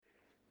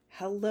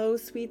Hello,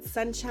 sweet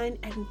sunshine,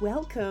 and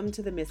welcome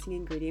to The Missing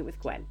Ingredient with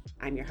Gwen.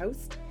 I'm your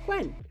host,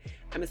 Gwen.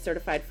 I'm a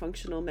certified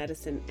functional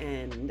medicine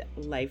and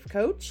life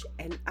coach,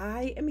 and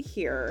I am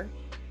here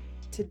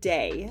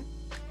today.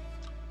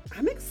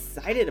 I'm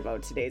excited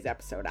about today's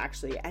episode,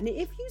 actually, and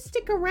if you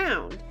stick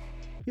around,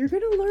 you're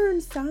going to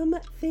learn some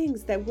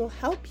things that will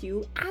help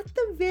you, at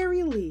the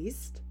very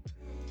least,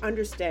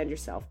 understand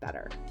yourself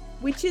better,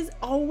 which is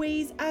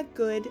always a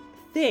good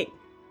thing.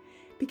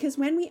 Because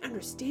when we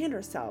understand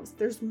ourselves,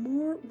 there's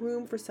more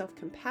room for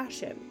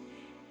self-compassion.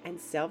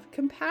 And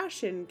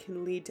self-compassion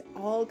can lead to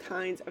all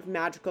kinds of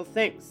magical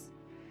things,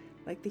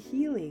 like the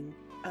healing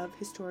of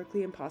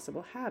historically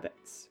impossible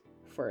habits,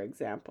 for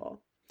example.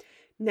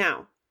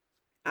 Now,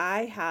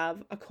 I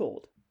have a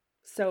cold,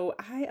 so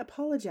I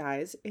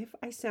apologize if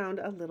I sound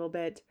a little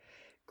bit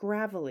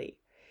gravelly.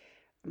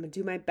 I'm going to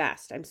do my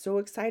best. I'm so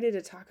excited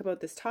to talk about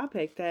this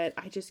topic that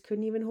I just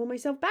couldn't even hold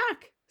myself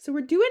back. So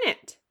we're doing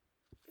it.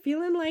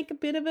 Feeling like a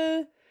bit of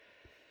a,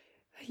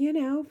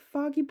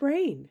 foggy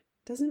brain.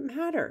 Doesn't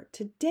matter.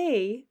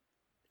 Today,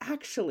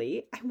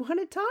 actually, I want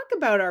to talk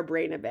about our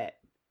brain a bit.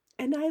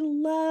 And I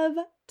love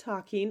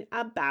talking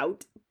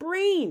about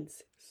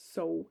brains.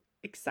 So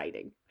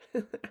exciting.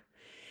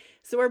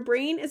 So our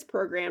brain is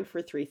programmed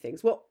for three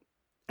things. Well,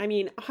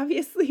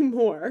 obviously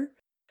more.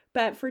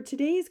 But for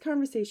today's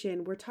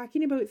conversation, we're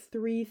talking about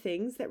three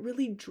things that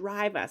really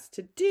drive us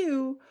to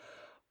do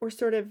or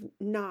sort of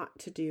not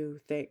to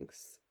do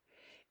things.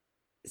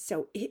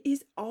 So it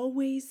is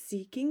always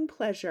seeking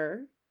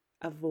pleasure,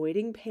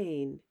 avoiding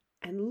pain,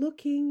 and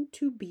looking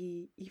to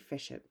be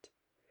efficient.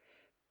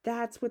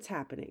 That's what's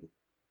happening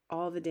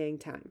all the dang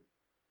time.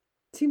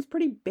 Seems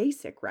pretty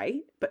basic,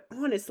 right? But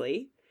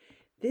honestly,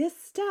 this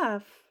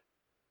stuff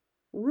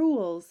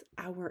rules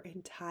our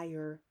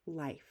entire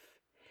life.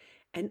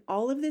 And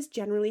all of this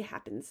generally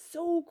happens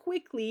so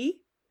quickly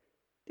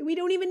that we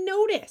don't even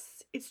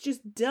notice. It's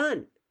just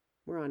done.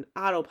 We're on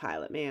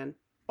autopilot, man,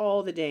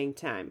 all the dang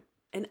time.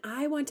 And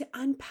I want to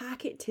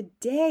unpack it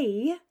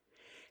today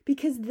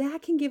because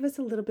that can give us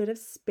a little bit of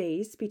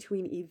space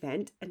between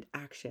event and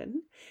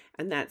action.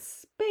 And that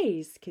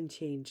space can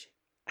change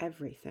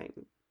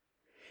everything.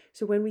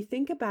 So when we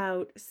think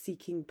about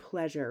seeking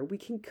pleasure, we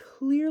can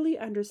clearly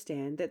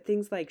understand that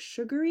things like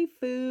sugary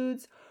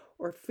foods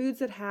or foods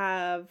that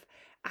have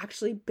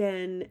actually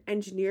been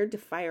engineered to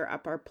fire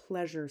up our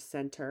pleasure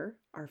center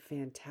are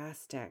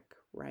fantastic,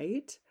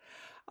 right?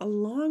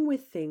 Along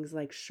with things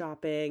like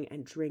shopping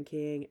and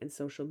drinking and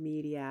social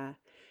media,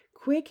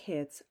 quick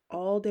hits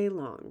all day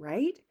long,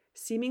 right?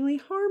 Seemingly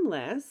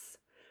harmless,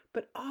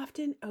 but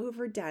often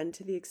overdone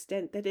to the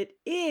extent that it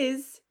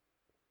is,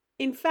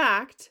 in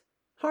fact,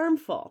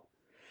 harmful.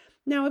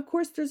 Now, of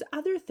course, there's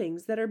other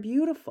things that are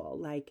beautiful,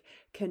 like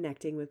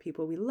connecting with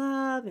people we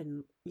love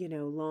and,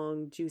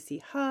 long, juicy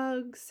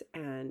hugs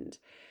and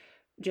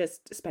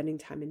just spending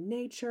time in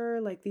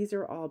nature. Like, these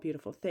are all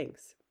beautiful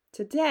things.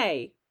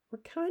 Today, we're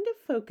kind of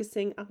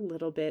focusing a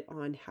little bit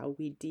on how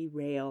we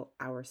derail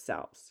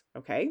ourselves,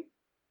 okay?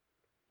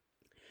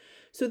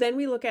 So then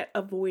we look at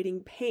avoiding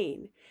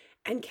pain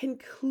and can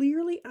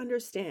clearly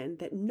understand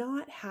that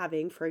not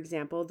having, for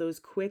example,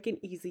 those quick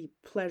and easy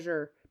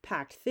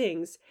pleasure-packed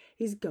things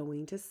is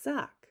going to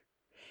suck.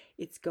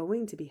 It's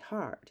going to be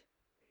hard.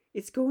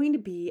 It's going to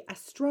be a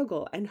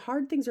struggle, and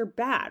hard things are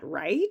bad,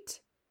 right?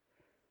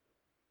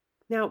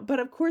 Now, but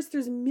of course,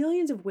 there's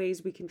millions of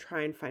ways we can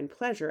try and find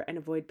pleasure and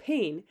avoid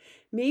pain.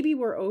 Maybe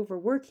we're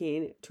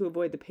overworking to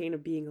avoid the pain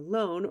of being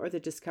alone or the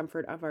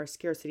discomfort of our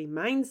scarcity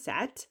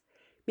mindset.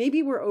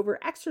 Maybe we're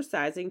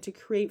over-exercising to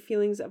create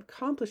feelings of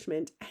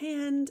accomplishment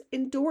and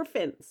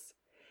endorphins.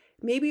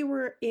 Maybe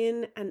we're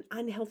in an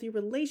unhealthy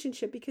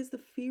relationship because the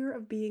fear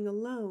of being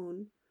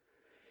alone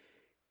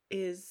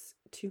is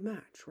too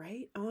much,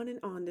 right? On and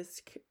on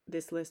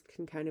this list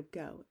can kind of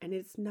go, and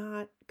it's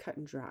not cut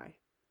and dry.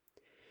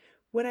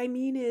 What I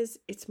mean is,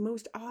 it's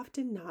most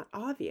often not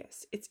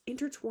obvious. It's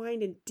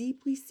intertwined and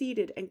deeply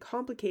seated and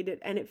complicated,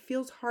 and it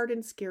feels hard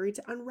and scary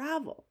to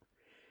unravel.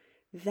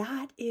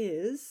 That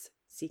is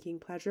seeking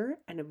pleasure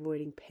and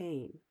avoiding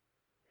pain.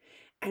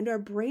 And our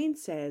brain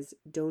says,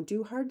 don't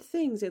do hard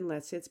things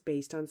unless it's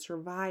based on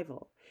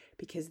survival,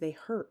 because they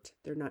hurt.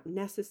 They're not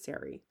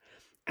necessary.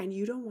 And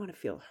you don't want to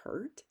feel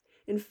hurt.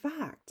 In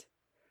fact,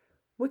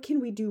 what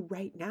can we do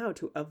right now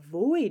to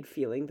avoid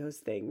feeling those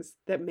things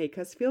that make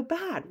us feel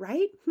bad,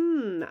 right?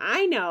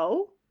 I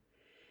know.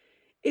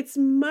 It's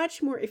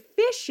much more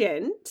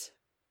efficient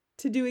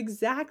to do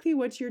exactly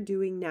what you're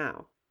doing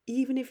now,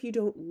 even if you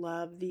don't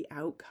love the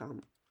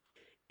outcome.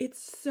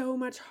 It's so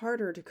much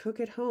harder to cook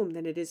at home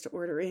than it is to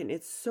order in.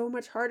 It's so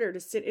much harder to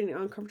sit in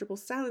uncomfortable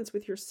silence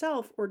with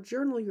yourself or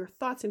journal your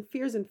thoughts and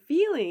fears and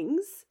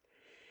feelings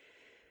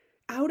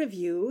out of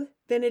you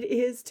than it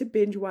is to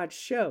binge watch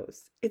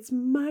shows. It's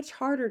much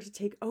harder to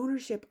take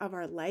ownership of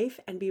our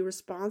life and be a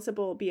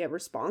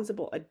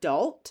responsible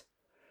adult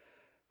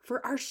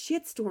for our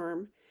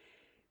shitstorm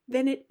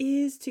than it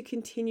is to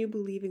continue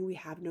believing we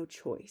have no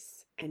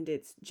choice and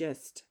it's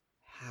just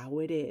how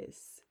it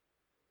is.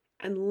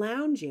 And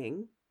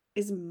lounging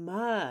is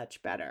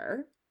much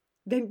better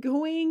than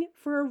going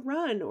for a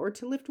run or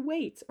to lift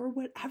weights or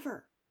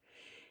whatever.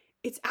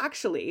 It's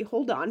actually,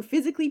 hold on,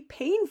 physically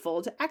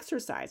painful to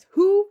exercise.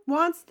 Who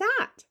wants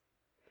that?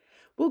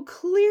 Well,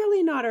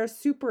 clearly not our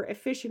super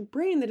efficient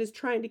brain that is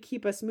trying to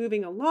keep us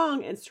moving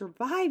along and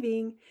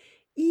surviving,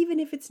 even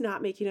if it's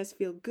not making us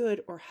feel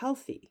good or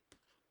healthy.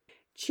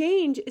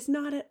 Change is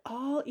not at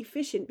all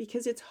efficient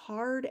because it's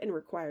hard and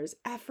requires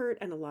effort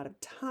and a lot of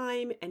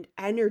time and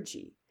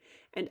energy.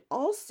 And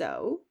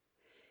also,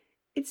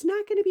 it's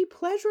not going to be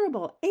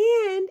pleasurable,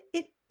 and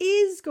it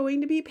is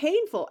going to be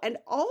painful. And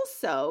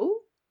also,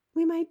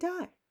 we might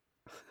die.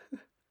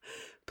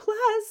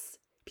 Plus,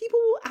 people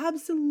will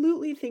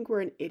absolutely think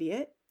we're an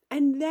idiot,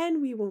 and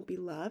then we won't be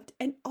loved,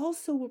 and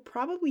also we'll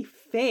probably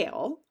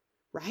fail,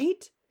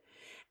 right?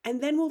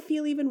 And then we'll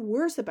feel even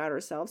worse about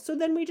ourselves. So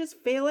then we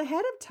just fail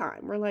ahead of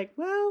time. We're like,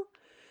 well,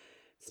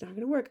 it's not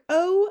going to work.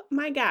 Oh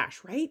my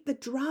gosh, right? The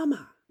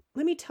drama.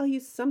 Let me tell you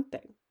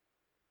something.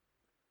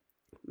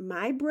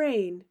 My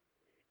brain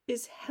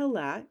is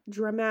hella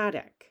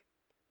dramatic.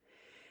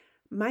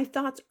 My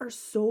thoughts are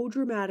so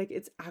dramatic,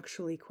 it's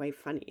actually quite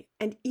funny.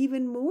 And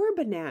even more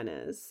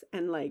bananas,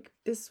 and like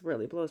this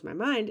really blows my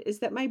mind, is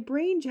that my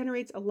brain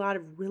generates a lot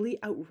of really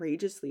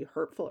outrageously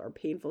hurtful or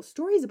painful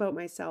stories about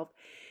myself.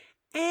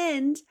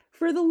 And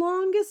for the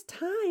longest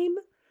time,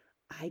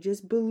 I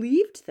just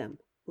believed them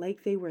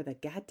like they were the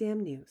goddamn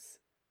news.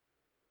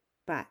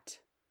 But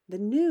the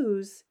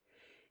news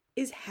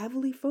is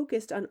heavily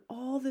focused on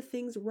all the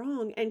things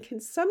wrong and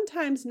can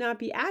sometimes not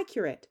be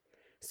accurate.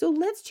 So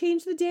let's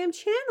change the damn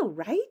channel,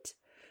 right?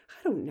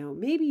 I don't know,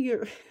 maybe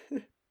your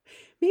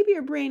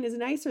brain is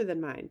nicer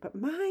than mine, but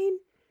mine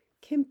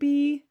can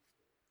be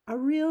a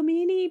real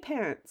meanie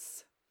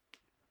pants.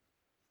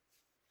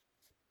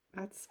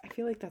 I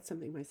feel like that's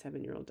something my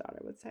 7-year-old daughter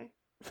would say.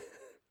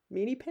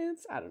 Meanie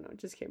pants? I don't know, it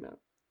just came out.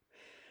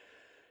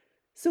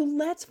 So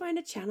let's find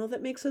a channel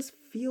that makes us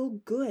feel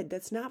good,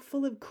 that's not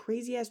full of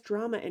crazy ass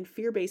drama and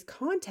fear-based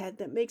content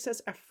that makes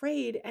us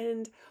afraid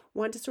and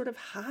want to sort of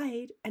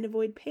hide and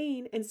avoid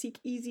pain and seek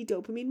easy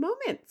dopamine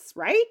moments,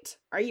 right?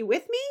 Are you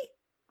with me?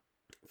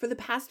 For the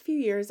past few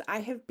years, I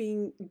have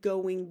been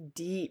going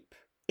deep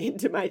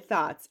into my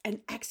thoughts and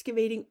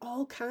excavating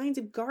all kinds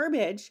of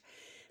garbage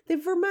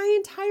that for my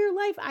entire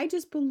life I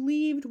just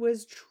believed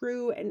was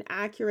true and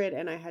accurate,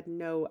 and I had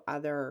no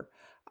other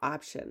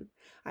option.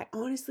 I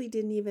honestly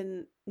didn't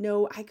even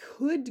know I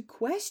could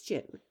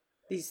question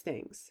these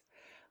things,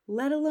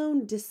 let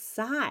alone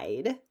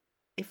decide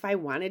if I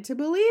wanted to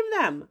believe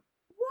them.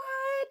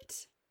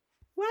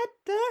 What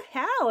the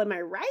hell? Am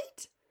I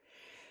right?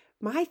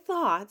 My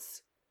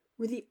thoughts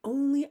were the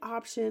only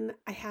option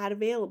I had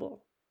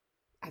available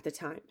at the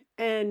time.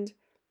 And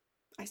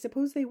I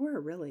suppose they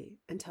were, really,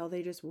 until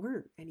they just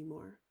weren't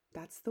anymore.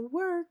 That's the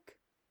work.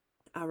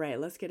 All right,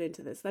 let's get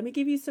into this. Let me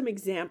give you some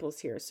examples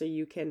here so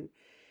you can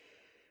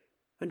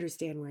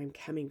understand where I'm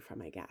coming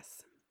from, I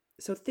guess.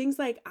 So things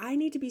like, I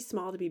need to be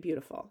small to be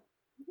beautiful.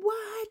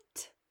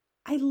 What?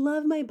 I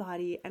love my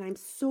body and I'm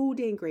so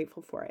dang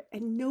grateful for it.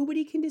 And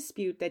nobody can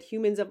dispute that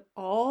humans of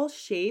all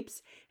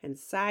shapes and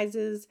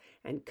sizes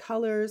and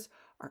colors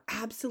are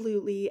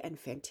absolutely and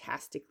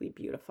fantastically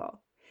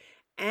beautiful.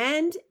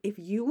 And if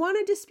you want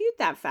to dispute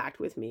that fact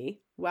with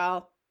me,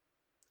 well,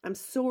 I'm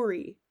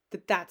sorry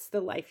that that's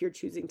the life you're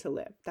choosing to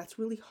live. That's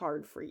really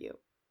hard for you,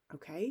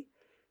 okay?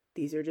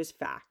 These are just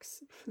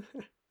facts.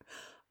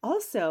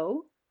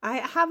 Also, I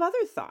have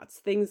other thoughts,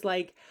 things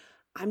like,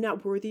 I'm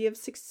not worthy of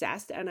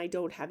success and I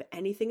don't have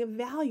anything of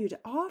value to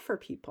offer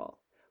people.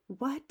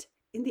 What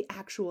in the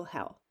actual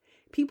hell?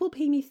 People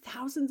pay me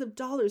thousands of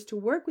dollars to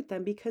work with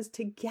them because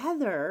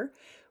together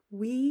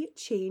we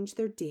change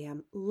their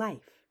damn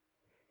life.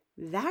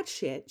 That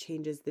shit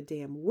changes the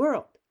damn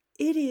world.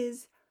 It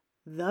is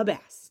the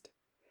best.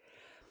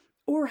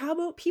 Or how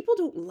about people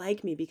don't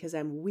like me because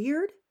I'm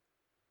weird?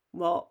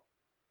 Well,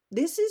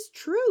 this is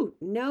true,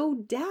 no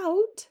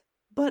doubt.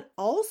 But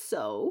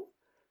also,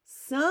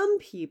 some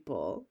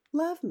people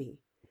love me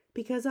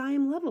because I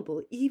am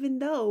lovable, even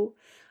though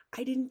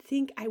I didn't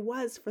think I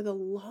was for the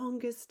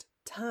longest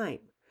time.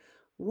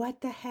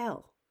 What the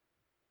hell?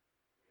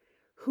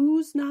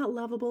 Who's not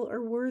lovable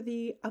or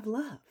worthy of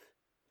love?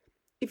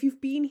 If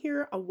you've been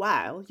here a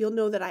while, you'll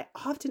know that I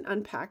often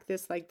unpack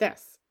this like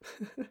this.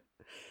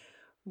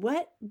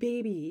 What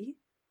baby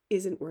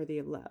isn't worthy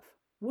of love?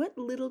 What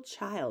little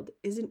child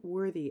isn't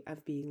worthy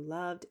of being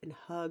loved and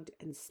hugged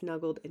and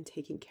snuggled and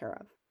taken care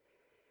of?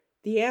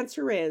 The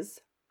answer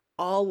is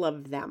all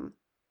of them.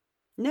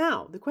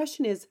 Now, the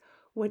question is,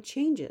 what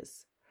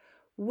changes?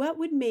 What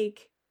would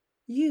make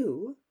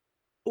you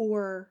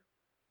or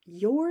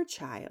your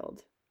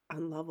child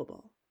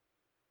unlovable?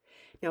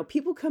 Now,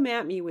 people come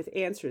at me with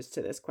answers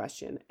to this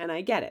question, and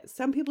I get it.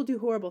 Some people do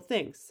horrible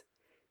things.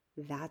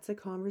 That's a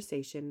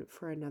conversation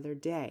for another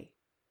day.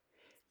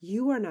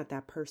 You are not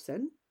that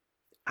person.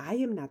 I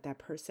am not that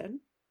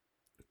person.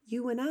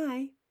 You and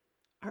I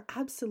are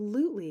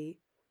absolutely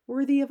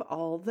worthy of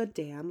all the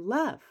damn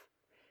love.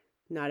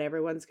 Not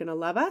everyone's going to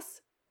love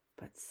us,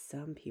 but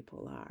some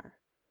people are.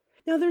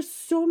 Now, there's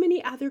so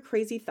many other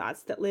crazy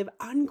thoughts that live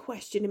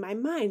unquestioned in my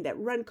mind that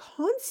run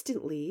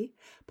constantly,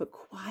 but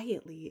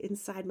quietly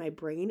inside my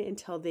brain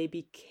until they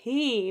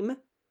became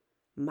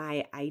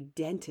my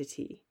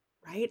identity,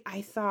 right?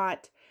 I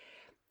thought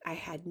I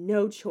had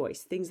no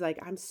choice. Things like,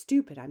 I'm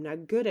stupid. I'm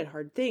not good at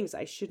hard things.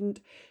 I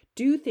shouldn't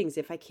do things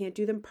if I can't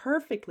do them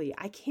perfectly.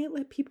 I can't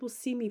let people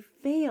see me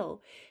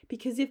fail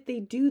because if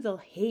they do, they'll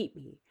hate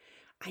me.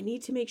 I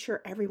need to make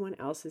sure everyone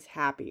else is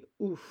happy.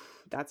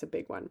 Oof, that's a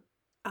big one.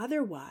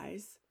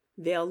 Otherwise,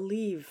 they'll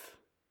leave.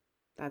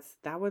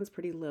 That one's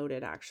pretty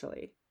loaded,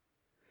 actually.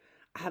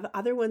 I have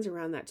other ones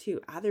around that too.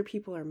 Other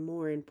people are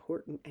more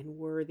important and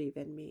worthy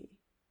than me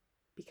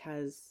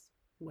because,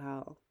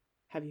 well,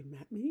 have you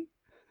met me?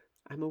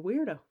 I'm a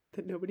weirdo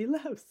that nobody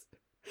loves.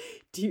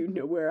 Do you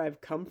know where I've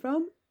come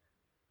from?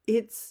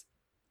 It's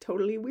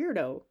totally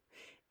weirdo.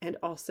 And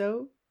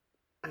also,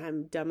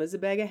 I'm dumb as a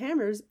bag of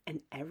hammers, and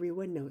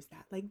everyone knows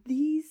that. Like,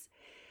 these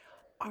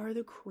are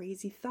the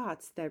crazy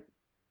thoughts that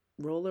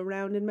roll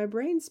around in my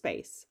brain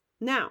space.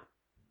 Now,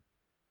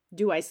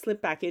 do I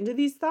slip back into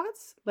these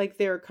thoughts like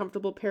they're a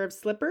comfortable pair of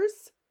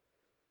slippers?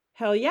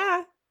 Hell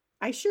yeah,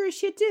 I sure as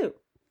shit do.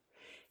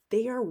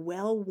 They are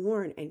well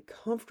worn and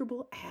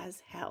comfortable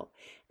as hell.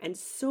 And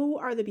so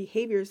are the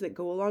behaviors that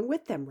go along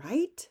with them,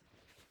 right?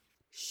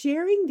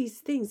 Sharing these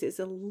things is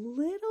a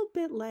little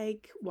bit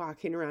like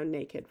walking around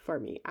naked for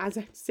me. As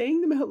I'm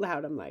saying them out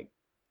loud, I'm like,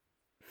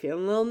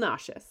 feeling a little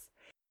nauseous.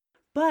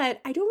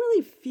 But I don't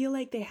really feel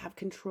like they have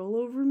control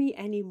over me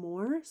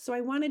anymore. So I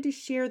wanted to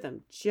share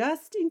them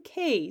just in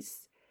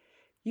case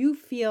you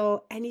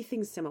feel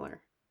anything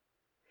similar.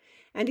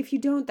 And if you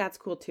don't, that's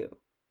cool too.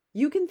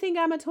 You can think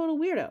I'm a total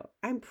weirdo.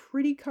 I'm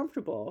pretty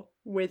comfortable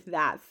with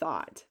that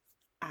thought,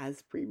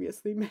 as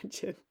previously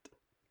mentioned.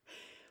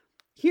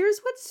 Here's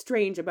what's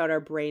strange about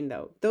our brain,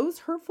 though. Those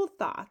hurtful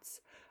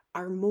thoughts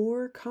are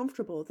more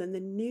comfortable than the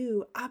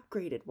new,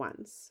 upgraded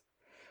ones.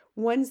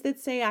 Ones that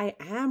say I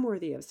am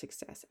worthy of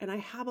success and I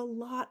have a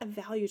lot of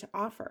value to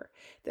offer,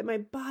 that my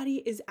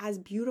body is as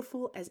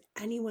beautiful as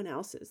anyone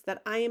else's,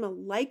 that I am a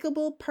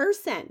likable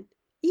person,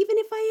 even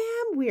if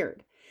I am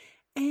weird,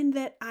 and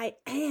that I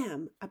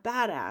am a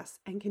badass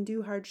and can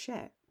do hard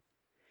shit.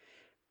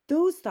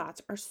 Those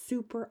thoughts are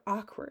super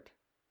awkward.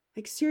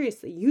 Like,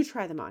 seriously, you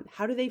try them on.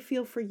 How do they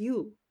feel for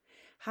you?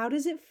 How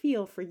does it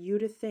feel for you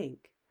to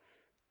think,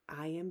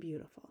 I am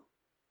beautiful,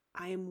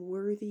 I am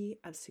worthy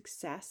of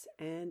success,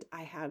 and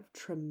I have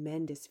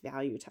tremendous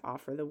value to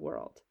offer the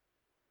world.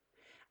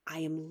 I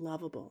am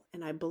lovable,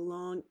 and I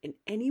belong in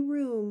any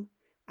room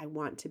I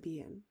want to be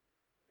in.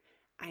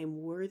 I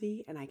am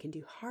worthy, and I can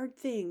do hard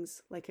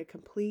things like a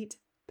complete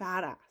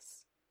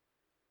badass.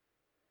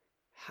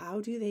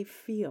 How do they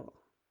feel?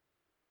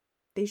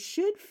 They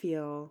should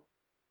feel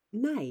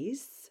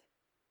nice,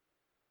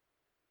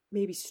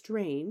 maybe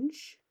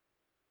strange,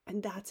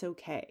 and that's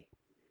okay.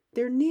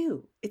 They're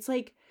new. It's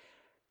like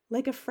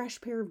a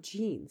fresh pair of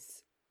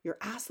jeans. Your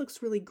ass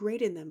looks really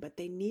great in them, but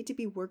they need to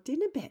be worked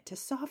in a bit to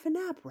soften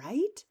up,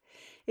 right?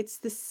 It's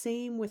the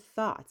same with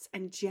thoughts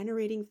and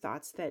generating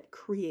thoughts that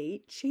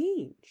create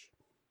change.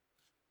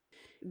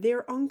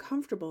 They're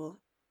uncomfortable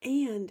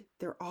and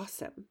they're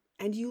awesome.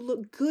 And you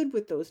look good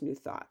with those new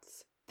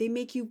thoughts. They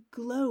make you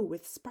glow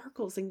with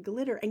sparkles and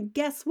glitter. And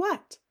guess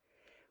what?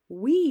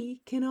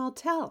 We can all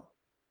tell.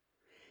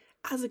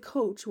 As a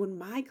coach, when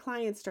my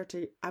clients start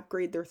to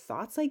upgrade their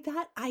thoughts like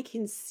that, I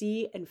can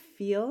see and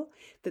feel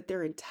that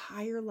their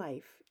entire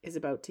life is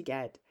about to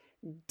get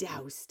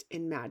doused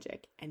in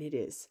magic. And it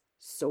is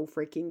so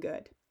freaking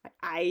good.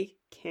 I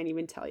can't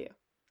even tell you.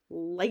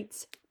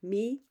 Lights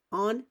me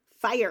on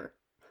fire.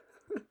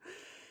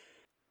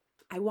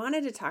 I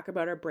wanted to talk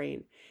about our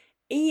brain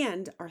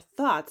and our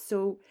thoughts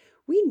so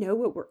we know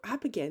what we're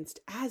up against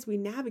as we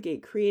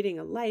navigate creating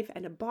a life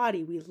and a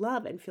body we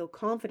love and feel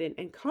confident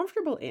and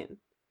comfortable in.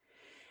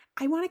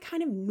 I want to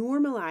kind of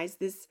normalize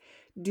this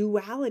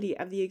duality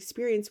of the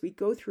experience we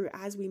go through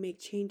as we make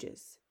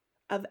changes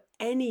of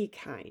any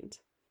kind.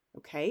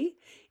 Okay?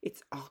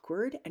 It's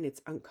awkward and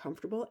it's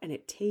uncomfortable and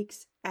it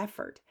takes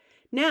effort.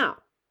 Now,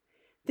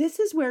 this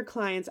is where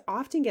clients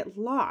often get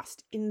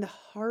lost in the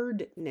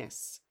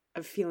hardness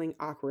of feeling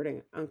awkward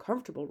and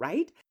uncomfortable,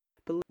 right?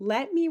 But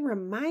let me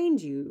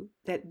remind you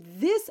that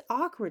this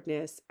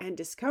awkwardness and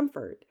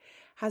discomfort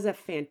has a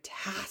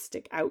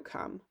fantastic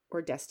outcome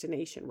or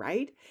destination,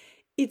 right?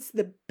 It's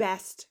the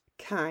best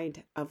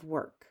kind of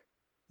work.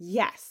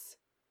 Yes,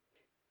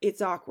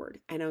 it's awkward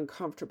and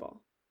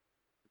uncomfortable.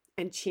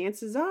 And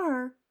chances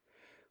are,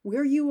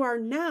 where you are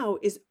now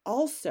is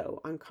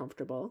also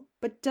uncomfortable,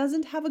 but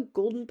doesn't have a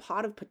golden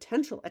pot of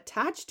potential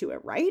attached to it,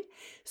 right?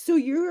 So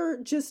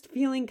you're just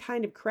feeling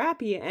kind of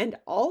crappy and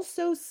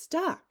also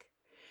stuck.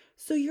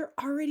 So you're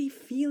already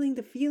feeling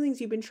the feelings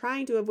you've been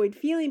trying to avoid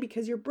feeling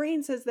because your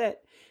brain says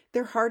that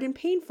they're hard and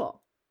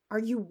painful. Are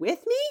you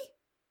with me?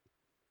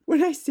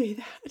 When I say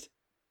that,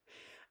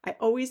 I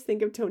always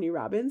think of Tony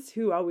Robbins,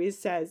 who always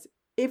says,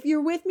 if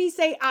you're with me,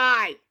 say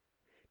I,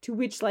 to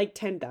which like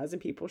 10,000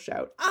 people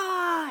shout,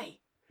 I.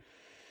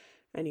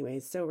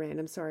 Anyways, so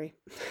random, sorry.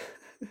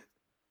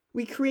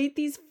 We create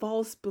these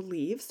false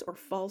beliefs or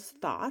false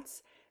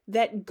thoughts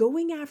that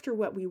going after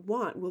what we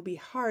want will be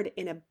hard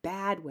in a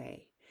bad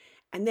way.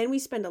 And then we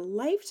spend a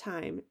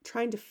lifetime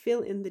trying to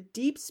fill in the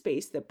deep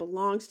space that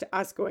belongs to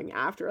us going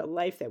after a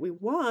life that we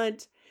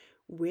want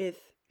with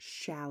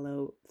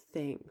shallow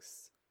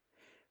things.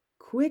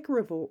 Quick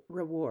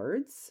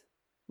rewards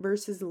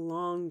versus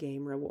long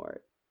game reward,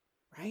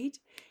 right?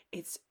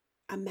 It's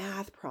a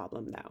math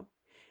problem though.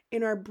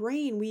 In our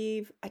brain,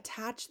 we've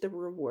attached the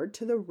reward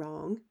to the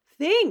wrong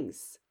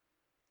things.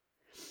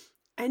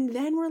 And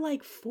then we're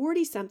like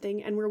 40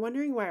 something and we're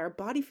wondering why our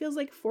body feels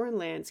like a foreign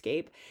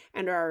landscape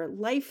and our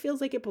life feels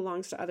like it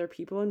belongs to other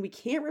people. And we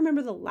can't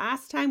remember the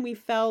last time we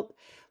felt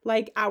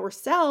like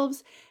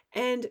ourselves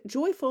and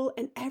joyful.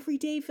 And every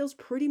day feels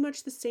pretty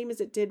much the same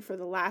as it did for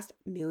the last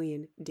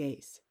million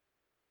days.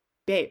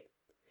 Babe,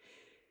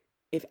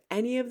 if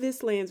any of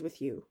this lands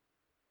with you,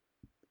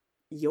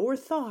 your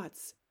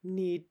thoughts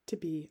need to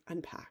be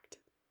unpacked.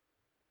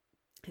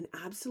 And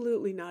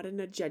absolutely not in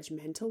a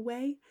judgmental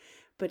way,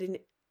 but in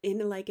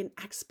like an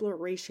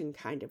exploration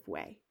kind of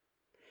way,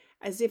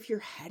 as if you're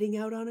heading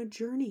out on a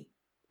journey.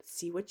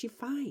 See what you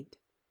find.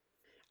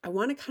 I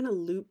want to kind of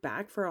loop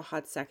back for a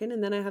hot second,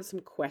 and then I have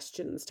some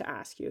questions to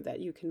ask you that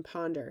you can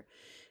ponder.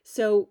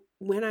 So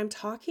when I'm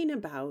talking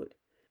about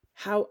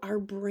how our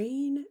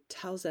brain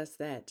tells us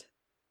that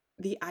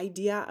the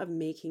idea of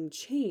making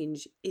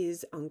change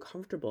is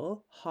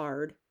uncomfortable,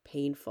 hard,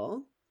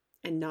 painful,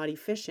 and not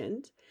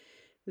efficient,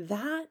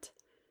 that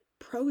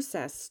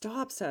process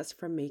stops us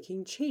from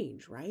making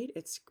change, right?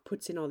 It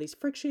puts in all these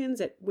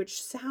frictions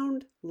which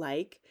sound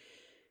like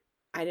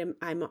I'm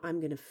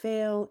going to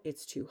fail.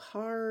 It's too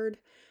hard.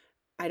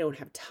 I don't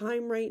have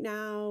time right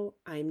now.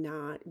 I'm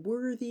not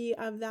worthy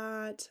of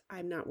that.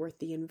 I'm not worth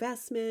the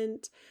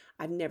investment.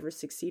 I've never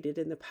succeeded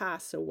in the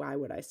past, so why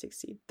would I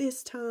succeed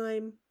this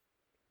time?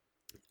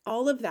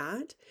 All of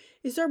that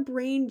is our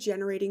brain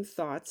generating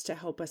thoughts to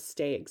help us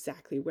stay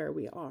exactly where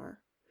we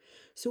are.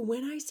 So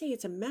when I say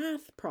it's a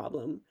math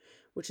problem,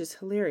 which is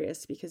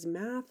hilarious because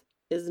math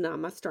is not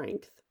my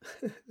strength,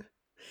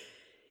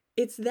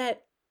 it's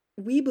that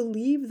we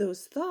believe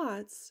those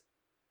thoughts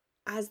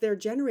as they're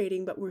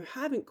generating, but we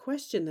haven't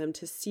questioned them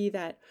to see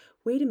that,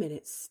 wait a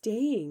minute,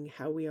 staying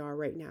how we are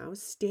right now,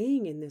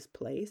 staying in this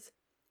place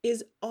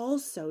is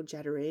also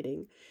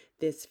generating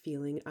this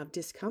feeling of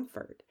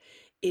discomfort.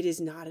 It is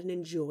not an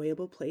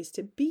enjoyable place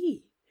to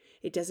be.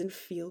 It doesn't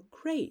feel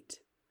great.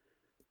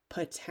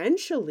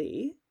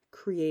 Potentially,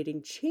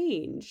 creating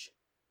change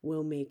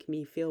will make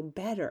me feel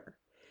better.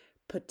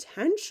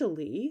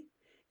 Potentially,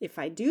 if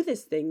I do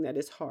this thing that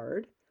is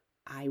hard,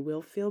 I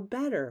will feel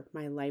better.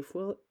 My life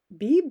will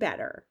be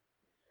better.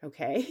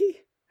 Okay?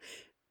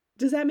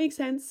 Does that make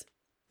sense?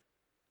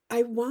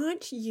 I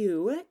want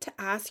you to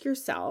ask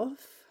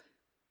yourself,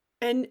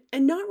 and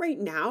not right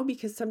now,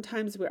 because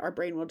sometimes our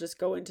brain will just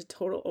go into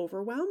total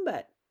overwhelm,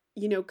 but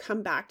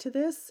come back to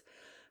this.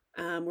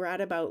 We're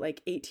at about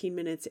like 18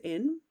 minutes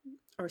in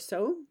or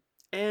so,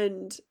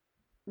 and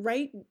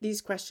write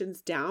these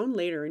questions down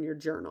later in your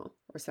journal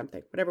or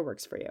something, whatever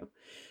works for you.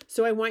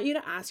 So I want you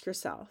to ask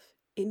yourself,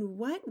 in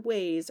what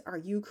ways are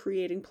you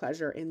creating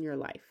pleasure in your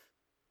life?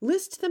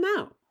 List them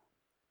out.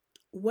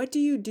 What do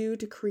you do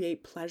to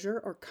create pleasure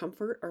or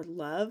comfort or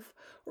love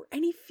or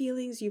any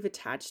feelings you've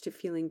attached to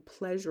feeling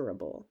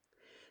pleasurable?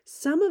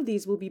 Some of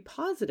these will be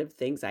positive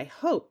things, I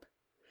hope,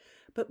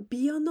 but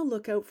be on the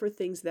lookout for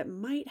things that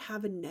might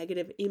have a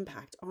negative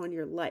impact on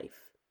your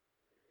life.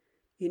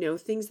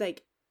 Things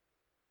like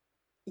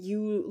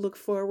you look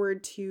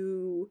forward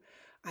to,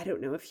 I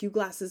don't know, a few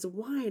glasses of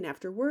wine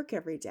after work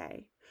every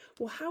day.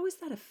 Well, how is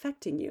that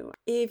affecting you?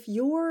 If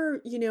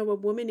you're, a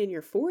woman in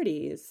your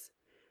 40s,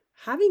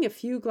 having a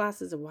few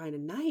glasses of wine a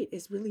night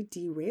is really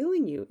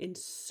derailing you in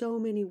so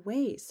many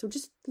ways. So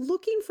just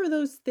looking for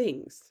those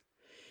things.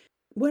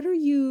 What are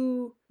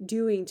you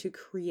doing to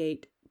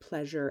create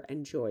pleasure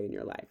and joy in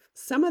your life?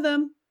 Some of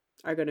them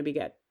are going to be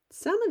good.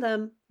 Some of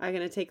them are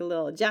going to take a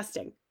little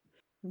adjusting.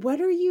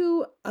 What are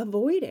you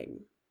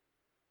avoiding?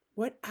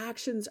 What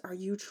actions are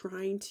you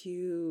trying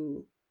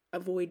to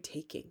avoid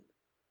taking?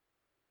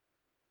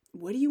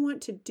 What do you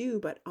want to do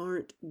but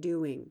aren't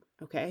doing?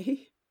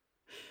 Okay.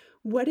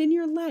 What in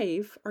your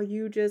life are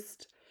you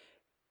just,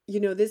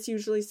 this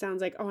usually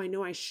sounds like, oh, I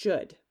know I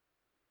should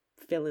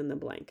fill in the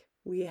blank.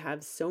 We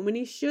have so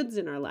many shoulds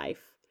in our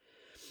life.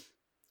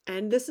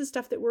 And this is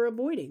stuff that we're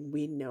avoiding.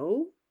 We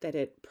know that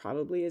it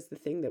probably is the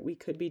thing that we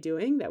could be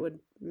doing that would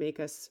make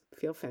us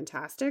feel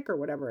fantastic or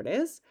whatever it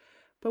is,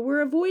 but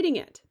we're avoiding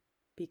it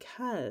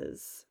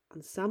because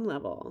on some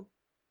level,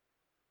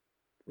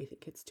 we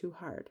think it's too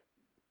hard.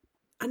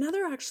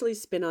 Another actually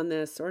spin on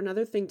this, or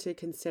another thing to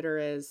consider,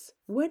 is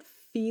what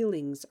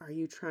feelings are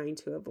you trying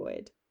to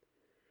avoid?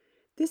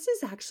 This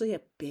is actually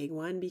a big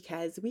one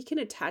because we can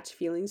attach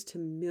feelings to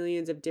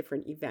millions of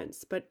different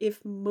events, but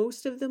if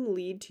most of them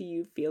lead to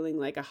you feeling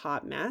like a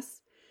hot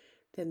mess,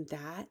 then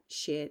that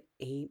shit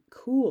ain't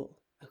cool,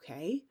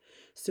 okay?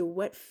 So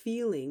what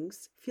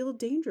feelings feel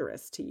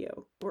dangerous to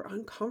you or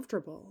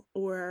uncomfortable?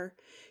 Or,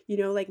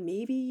 like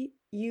maybe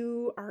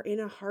you are in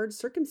a hard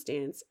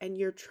circumstance and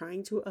you're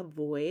trying to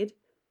avoid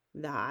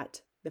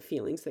the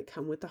feelings that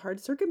come with the hard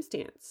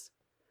circumstance.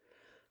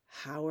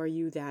 How are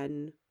you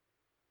then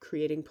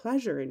creating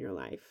pleasure in your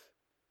life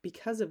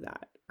because of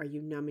that? Are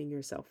you numbing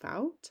yourself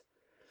out?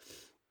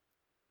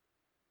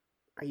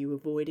 Are you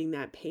avoiding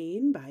that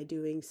pain by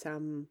doing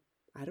some,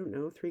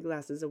 3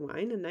 glasses of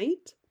wine a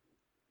night?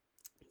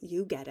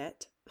 You get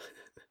it.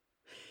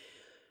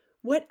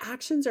 What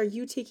actions are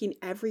you taking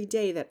every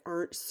day that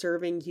aren't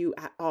serving you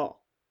at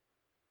all?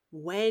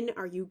 When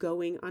are you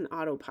going on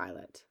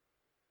autopilot?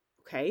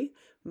 Okay,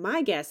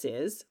 my guess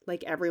is,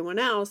 like everyone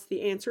else,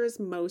 the answer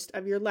is most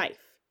of your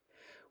life.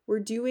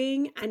 We're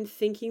doing and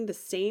thinking the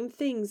same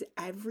things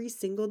every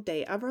single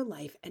day of our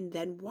life and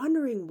then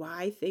wondering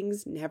why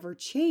things never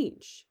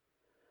change.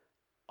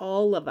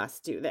 All of us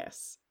do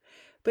this.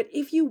 But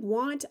if you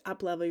want to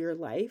uplevel your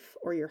life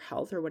or your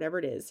health or whatever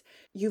it is,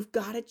 you've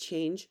got to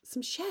change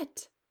some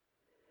shit.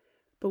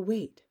 But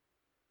wait,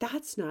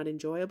 that's not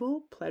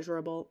enjoyable,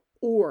 pleasurable,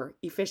 or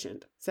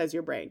efficient, says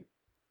your brain.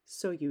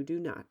 So you do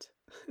not.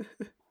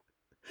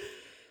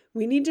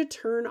 We need to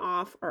turn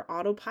off our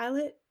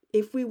autopilot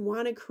if we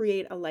want to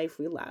create a life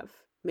we love,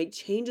 make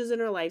changes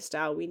in our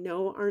lifestyle we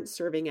know aren't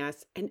serving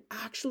us, and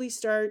actually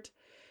start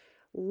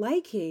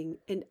liking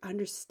and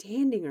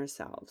understanding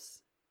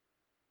ourselves.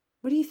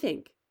 What do you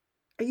think?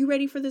 Are you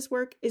ready for this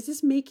work? Is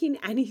this making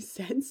any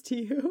sense to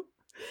you?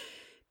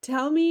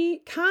 Come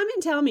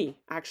and tell me,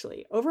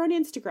 actually, over on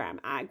Instagram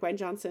at Gwen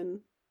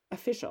Johnson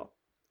Official.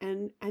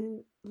 And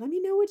let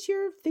me know what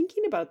you're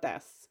thinking about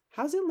this.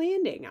 How's it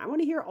landing? I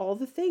want to hear all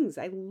the things.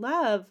 I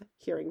love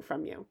hearing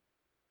from you.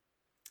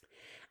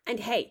 And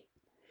hey,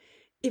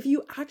 if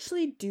you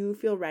actually do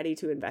feel ready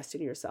to invest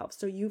in yourself,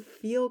 so you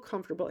feel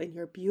comfortable in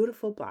your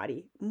beautiful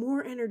body,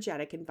 more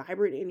energetic and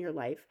vibrant in your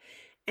life,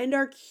 and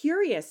are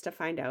curious to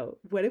find out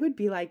what it would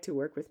be like to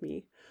work with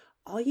me,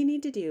 all you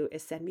need to do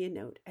is send me a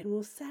note and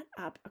we'll set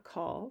up a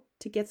call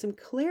to get some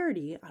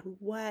clarity on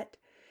what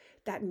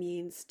that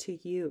means to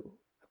you,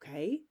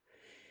 okay?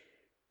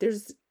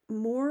 There's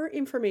more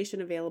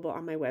information available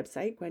on my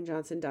website,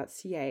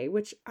 gwenjohnson.ca,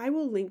 which I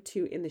will link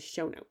to in the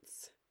show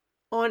notes.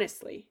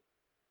 Honestly,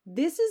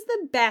 this is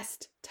the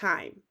best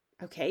time,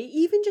 okay?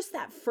 Even just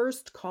that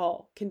first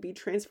call can be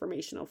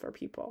transformational for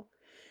people.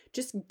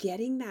 Just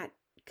getting that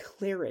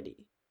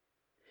clarity.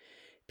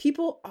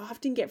 People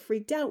often get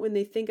freaked out when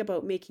they think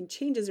about making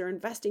changes or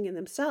investing in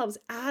themselves,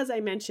 as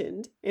I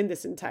mentioned in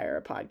this entire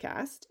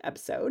podcast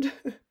episode.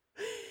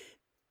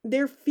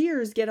 Their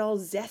fears get all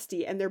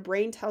zesty and their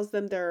brain tells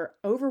them they're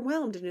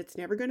overwhelmed and it's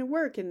never going to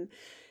work and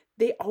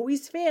they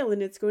always fail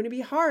and it's going to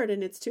be hard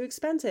and it's too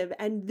expensive.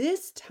 And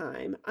this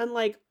time,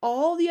 unlike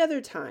all the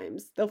other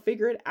times, they'll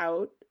figure it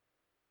out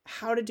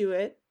how to do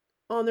it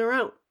on their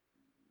own.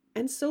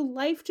 And so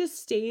life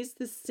just stays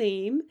the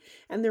same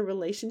and their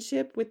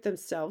relationship with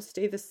themselves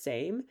stay the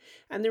same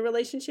and the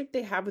relationship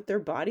they have with their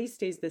body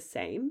stays the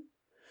same.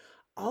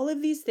 All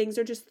of these things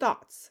are just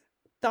thoughts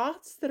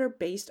that are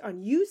based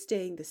on you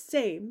staying the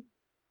same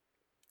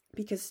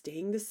because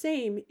staying the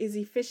same is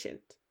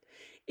efficient.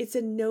 It's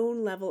a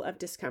known level of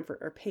discomfort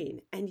or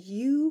pain, and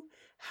you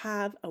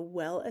have a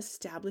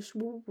well-established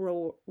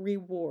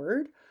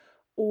reward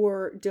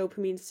or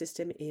dopamine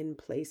system in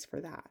place for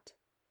that.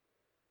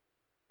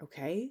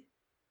 Okay?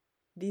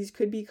 These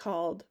could be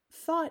called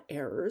thought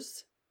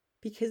errors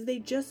because they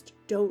just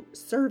don't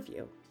serve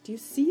you. Do you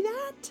see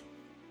that?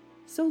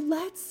 So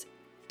let's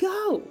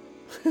go.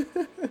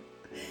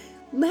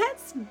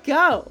 Let's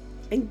go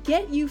and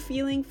get you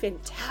feeling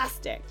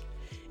fantastic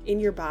in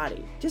your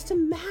body. Just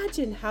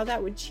imagine how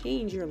that would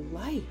change your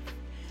life.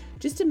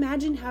 Just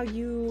imagine how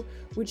you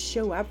would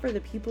show up for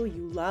the people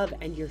you love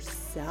and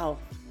yourself.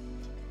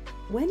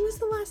 When was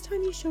the last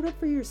time you showed up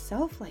for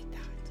yourself like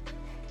that?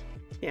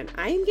 Man,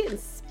 I am getting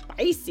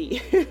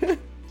spicy.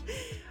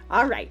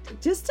 All right,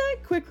 just a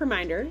quick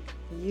reminder,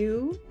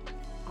 you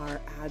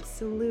are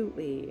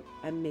absolutely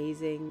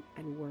amazing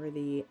and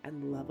worthy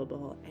and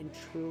lovable and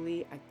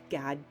truly a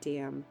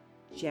goddamn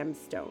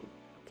gemstone,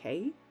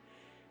 okay?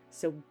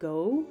 So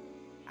go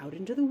out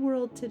into the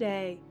world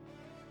today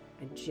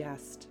and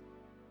just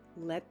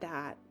let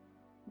that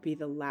be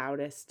the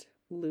loudest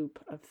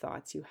loop of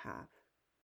thoughts you have.